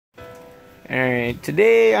Alright,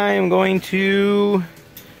 today I am going to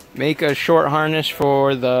make a short harness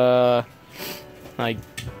for the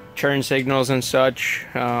turn signals and such.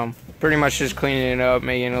 Pretty much just cleaning it up,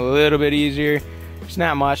 making it a little bit easier. It's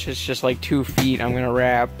not much, it's just like 2 feet I'm gonna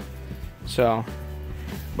wrap. So,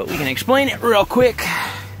 but we can explain it real quick.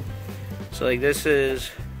 So like this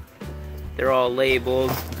is, they're all labeled.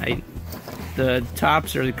 The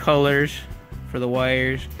tops are the colors for the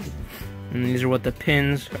wires. And these are what the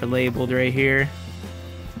pins are labeled right here.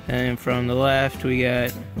 And from the left we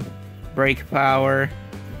got brake power,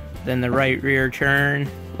 then the right rear turn,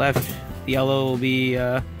 left yellow will be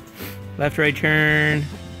left right turn,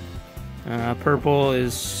 purple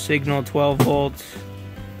is signal 12 volts,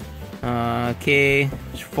 K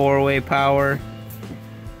is 4-way power,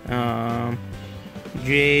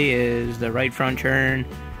 J is the right front turn,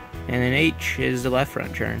 and then H is the left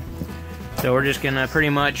front turn. So we're just gonna pretty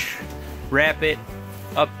much wrap it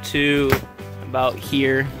up to about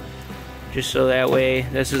here, just so that way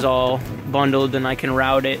this is all bundled and I can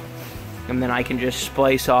route it, and then I can just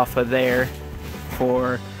splice off of there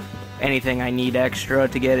for anything I need extra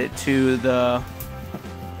to get it to the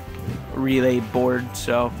relay board.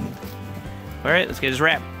 So alright, let's get this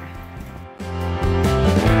wrapped.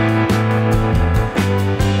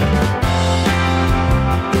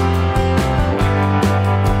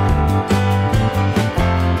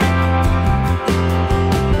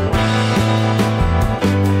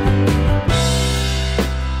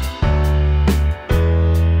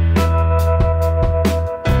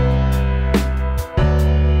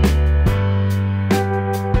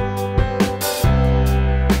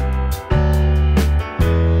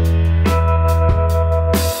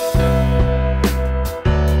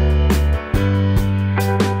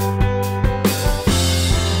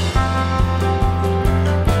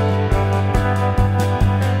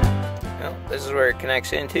 This is where it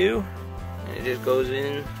connects into, and it just goes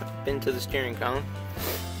in up into the steering column.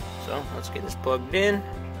 So let's get this plugged in.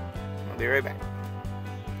 I'll be right back.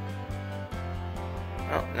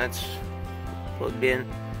 Oh, that's plugged in.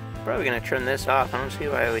 Probably gonna turn this off. I don't see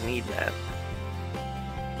why I would need that.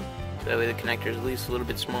 So that way the connector is at least a little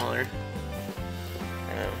bit smaller.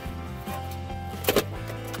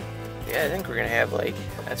 Yeah, I think we're gonna have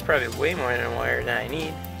that's probably way more than a wire than I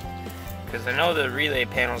need. Because I know the relay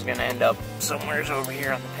panel is going to end up somewhere over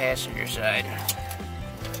here on the passenger side.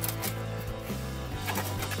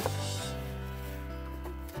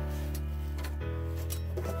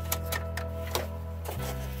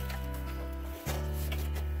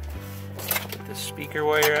 Get the speaker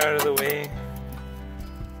wire out of the way.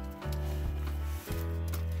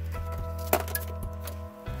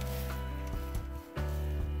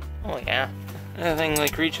 Oh yeah, that thing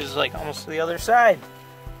reaches almost to the other side.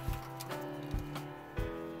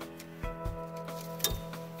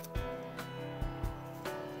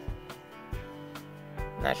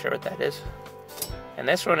 Not sure what that is. And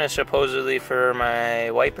this one is supposedly for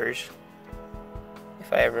my wipers,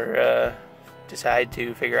 if I ever decide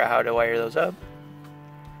to figure out how to wire those up.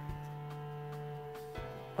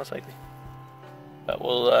 Most likely. But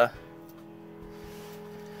we'll well,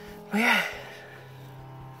 yeah,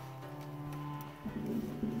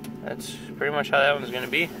 that's pretty much how that one's gonna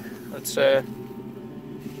be. Let's yeah.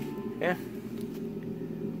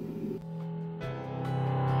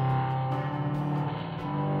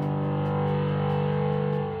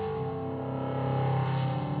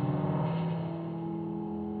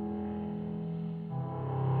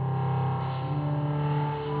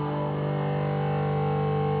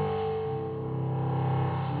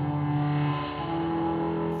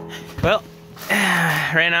 Well,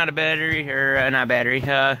 ran out of battery, or not battery,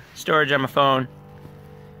 storage on my phone,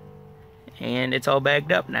 and it's all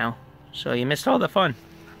bagged up now, so you missed all the fun.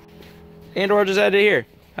 And or just out of here.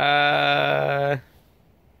 Yeah.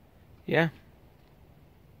 You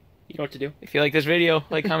know what to do. If you like this video,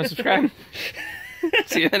 like, comment, subscribe.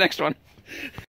 See you in the next one.